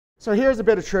So here's a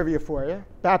bit of trivia for you.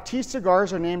 Baptiste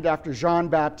cigars are named after Jean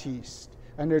Baptiste,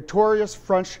 a notorious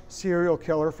French serial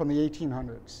killer from the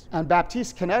 1800s. And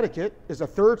Baptiste, Connecticut is the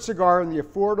third cigar in the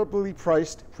affordably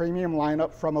priced premium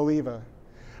lineup from Oliva.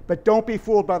 But don't be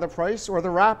fooled by the price or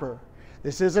the wrapper.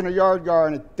 This isn't a yard gar,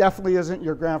 and it definitely isn't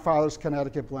your grandfather's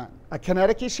Connecticut blend. A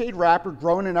Connecticut shade wrapper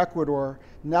grown in Ecuador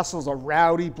nestles a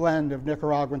rowdy blend of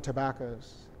Nicaraguan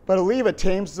tobaccos. But Oliva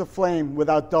tames the flame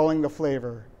without dulling the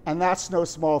flavor, and that's no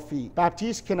small feat.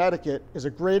 Baptiste, Connecticut is a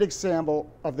great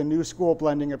example of the new school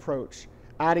blending approach,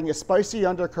 adding a spicy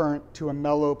undercurrent to a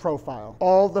mellow profile.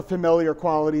 All the familiar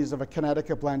qualities of a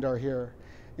Connecticut blend are here,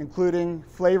 including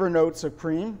flavor notes of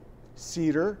cream,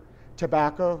 cedar,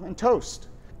 tobacco, and toast,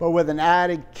 but with an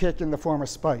added kick in the form of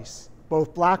spice,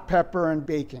 both black pepper and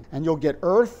bacon. And you'll get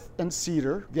earth and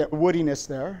cedar, get woodiness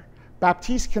there.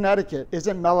 Baptiste, Connecticut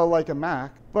isn't mellow like a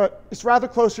Mac, but it's rather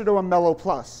closer to a mellow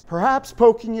plus, perhaps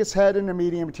poking its head into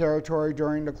medium territory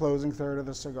during the closing third of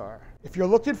the cigar. If you're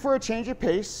looking for a change of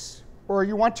pace, or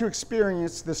you want to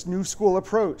experience this new school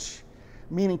approach,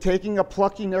 meaning taking a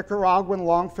plucky Nicaraguan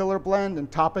long filler blend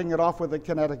and topping it off with a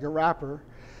Connecticut wrapper,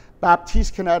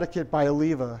 Baptiste, Connecticut by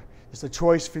Oliva is the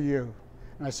choice for you.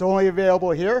 And it's only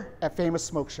available here at Famous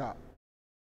Smoke Shop.